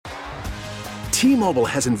T-Mobile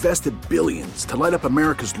has invested billions to light up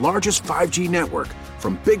America's largest 5G network,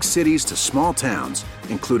 from big cities to small towns,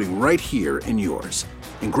 including right here in yours.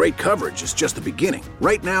 And great coverage is just the beginning.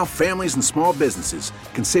 Right now, families and small businesses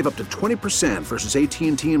can save up to 20% versus AT&T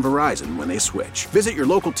and Verizon when they switch. Visit your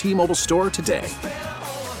local T-Mobile store today.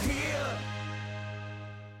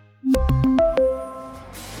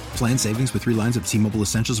 Plan savings with 3 lines of T-Mobile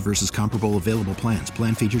Essentials versus comparable available plans.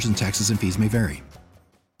 Plan features and taxes and fees may vary.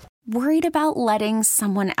 Worried about letting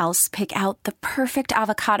someone else pick out the perfect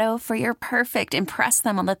avocado for your perfect impress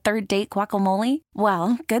them on the third date guacamole?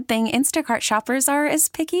 Well, good thing Instacart shoppers are as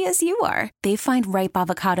picky as you are. They find ripe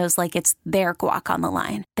avocados like it's their guac on the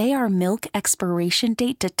line. They are milk expiration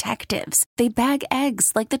date detectives. They bag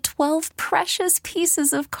eggs like the 12 precious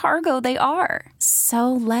pieces of cargo they are.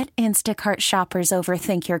 So let Instacart shoppers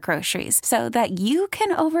overthink your groceries so that you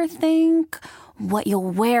can overthink what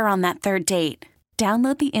you'll wear on that third date.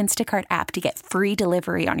 Download the Instacart app to get free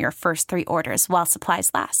delivery on your first 3 orders while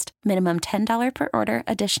supplies last. Minimum $10 per order.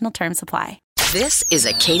 Additional terms apply. This is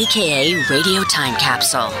a KDKA radio time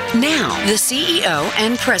capsule. Now, the CEO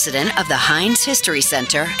and president of the Heinz History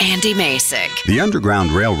Center, Andy Masich. The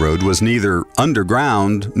Underground Railroad was neither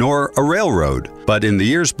underground nor a railroad. But in the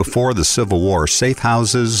years before the Civil War, safe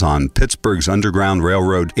houses on Pittsburgh's Underground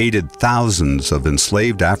Railroad aided thousands of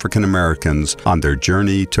enslaved African Americans on their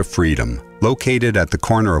journey to freedom. Located at the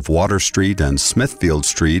corner of Water Street and Smithfield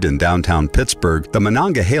Street in downtown Pittsburgh, the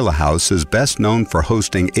Monongahela House is best known for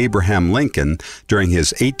hosting Abraham Lincoln during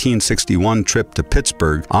his 1861 trip to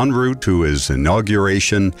Pittsburgh en route to his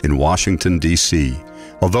inauguration in Washington, D.C.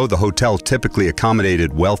 Although the hotel typically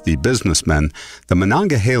accommodated wealthy businessmen, the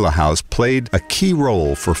Monongahela House played a key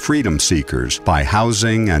role for freedom seekers by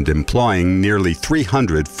housing and employing nearly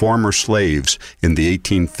 300 former slaves in the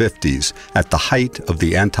 1850s at the height of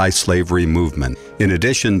the anti-slavery movement. In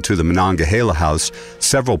addition to the Monongahela House,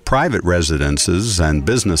 several private residences and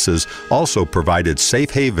businesses also provided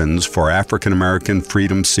safe havens for African American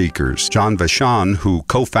freedom seekers. John Vachon, who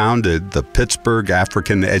co-founded the Pittsburgh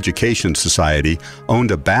African Education Society,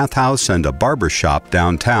 owned a bathhouse and a barber shop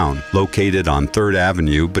downtown. Located on 3rd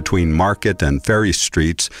Avenue between Market and Ferry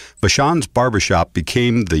Streets, Vachon's barbershop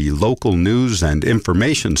became the local news and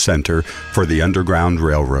information center for the Underground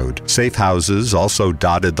Railroad. Safe houses also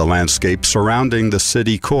dotted the landscape surrounding the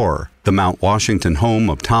city core. The Mount Washington home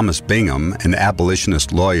of Thomas Bingham, an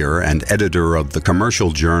abolitionist lawyer and editor of the commercial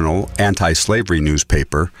journal Anti-Slavery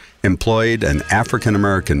newspaper, employed an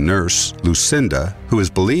African-American nurse, Lucinda, who is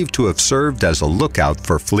believed to have served as a lookout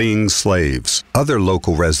for fleeing slaves. Other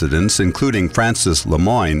local residents, including Francis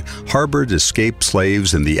Lemoyne, harbored escaped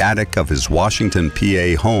slaves in the attic of his Washington,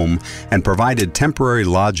 PA home and provided temporary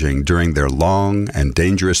lodging during their long and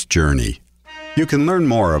dangerous journey. You can learn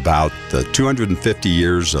more about the 250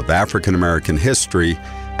 years of African American history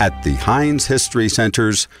at the Heinz History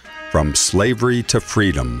Center's From Slavery to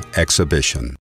Freedom exhibition.